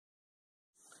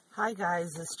Hi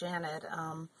guys, it's Janet.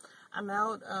 I'm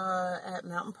out at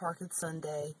Mountain Park. It's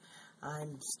Sunday.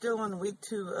 I'm still on week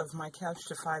 2 of my Couch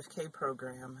to 5K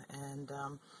program, and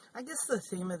I guess the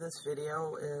theme of this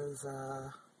video is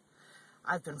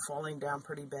I've been falling down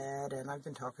pretty bad, and I've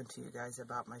been talking to you guys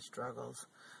about my struggles.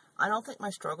 I don't think my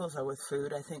struggles are with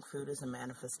food. I think food is a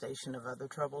manifestation of other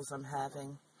troubles I'm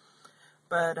having.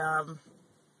 But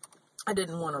I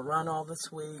didn't want to run all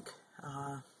this week.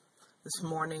 This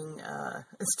morning,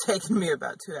 it's taken me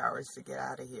about 2 hours to get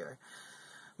out of here.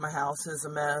 My house is a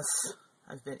mess.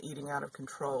 I've been eating out of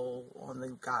control on the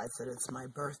guise that it's my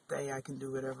birthday. I can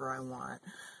do whatever I want.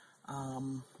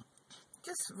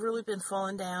 Just really been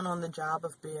falling down on the job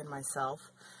of being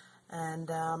myself. And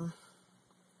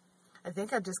I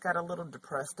think I just got a little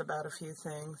depressed about a few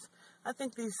things. I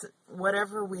think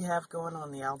whatever we have going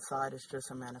on the outside is just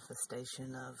a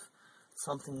manifestation of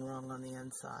something wrong on the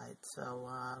inside. So,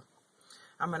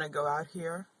 I'm going to go out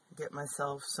here, get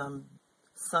myself some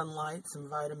sunlight, some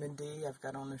vitamin D. I've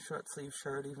got on a short sleeve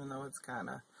shirt, even though it's kind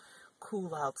of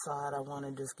cool outside. I want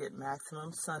to just get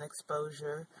maximum sun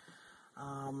exposure,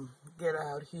 get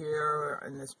out here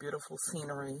in this beautiful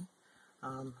scenery.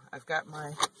 I've got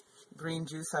my green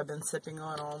juice I've been sipping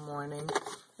on all morning,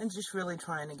 and just really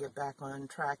trying to get back on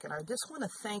track. And I just want to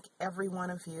thank every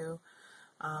one of you.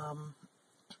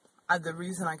 The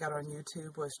reason I got on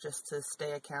YouTube was just to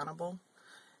stay accountable.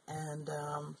 And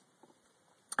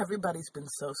everybody's been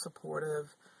so supportive.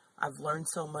 I've learned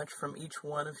so much from each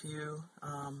one of you.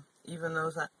 Even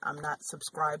those that I'm not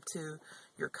subscribed to,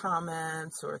 your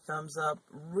comments or thumbs up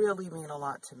really mean a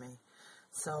lot to me.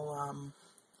 So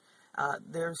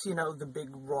there's, the big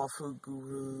raw food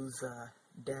gurus,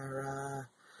 Dara,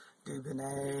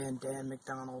 Dubonnet, and Dan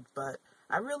McDonald. But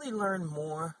I really learn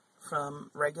more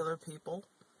from regular people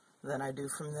than I do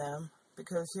from them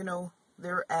because,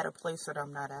 they're at a place that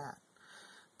I'm not at.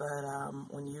 But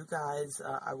when you guys,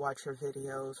 I watch your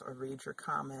videos or read your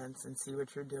comments and see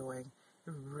what you're doing,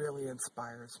 it really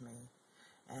inspires me.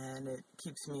 And it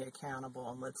keeps me accountable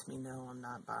and lets me know I'm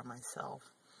not by myself.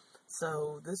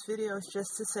 So this video is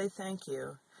just to say thank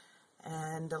you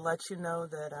and to let you know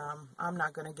that I'm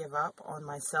not going to give up on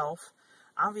myself.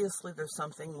 Obviously, there's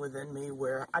something within me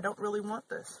where I don't really want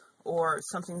this, or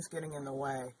something's getting in the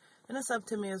way. And it's up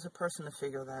to me as a person to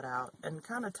figure that out and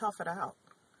kind of tough it out.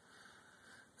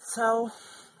 So,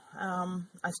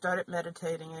 I started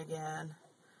meditating again.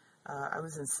 I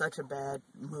was in such a bad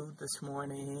mood this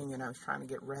morning, and I was trying to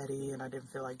get ready, and I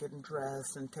didn't feel like getting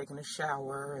dressed and taking a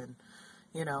shower, and,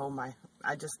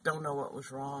 I just don't know what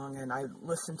was wrong. And I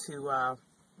listened to a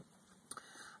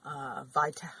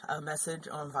message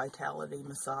on Vitality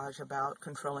Massage about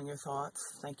controlling your thoughts.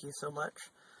 Thank you so much.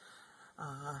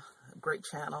 Great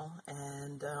channel.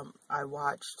 And I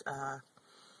watched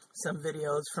some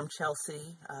videos from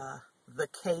Chelsea, the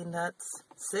K-Nuts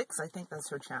 6, I think that's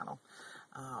her channel,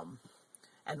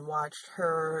 and watched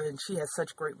her, and she has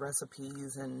such great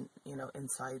recipes and,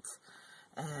 insights,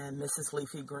 and Mrs.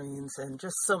 Leafy Greens, and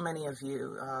just so many of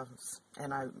you,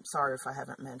 and I'm sorry if I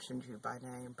haven't mentioned you by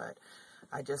name, but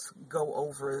I just go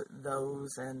over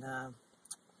those, and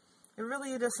it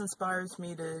really just inspires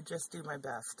me to just do my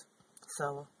best.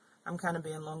 So I'm kind of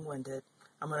being long-winded.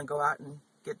 I'm going to go out and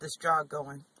get this jog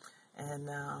going. And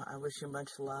I wish you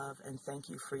much love and thank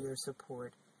you for your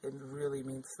support. It really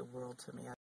means the world to me.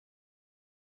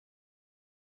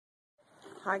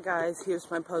 Hi guys, here's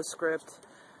my postscript.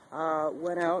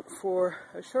 Went out for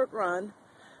a short run.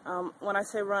 When I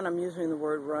say run, I'm using the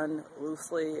word run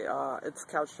loosely. It's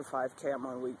Couch to 5K. I'm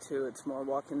on week 2. It's more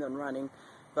walking than running.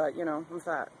 But, I'm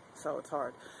fat, so it's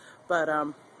hard. But I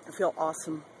feel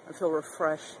awesome. I feel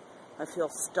refreshed. I feel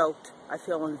stoked. I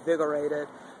feel invigorated.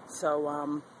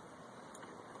 So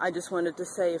I just wanted to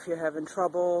say, if you're having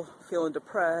trouble, feeling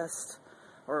depressed,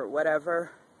 or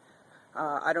whatever,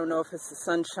 I don't know if it's the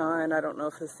sunshine. I don't know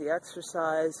if it's the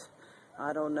exercise.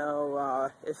 I don't know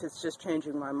if it's just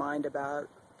changing my mind about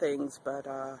things. But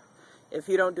if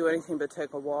you don't do anything but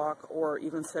take a walk or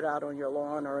even sit out on your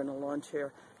lawn or in a lawn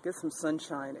chair, get some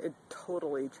sunshine, it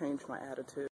totally changed my attitude.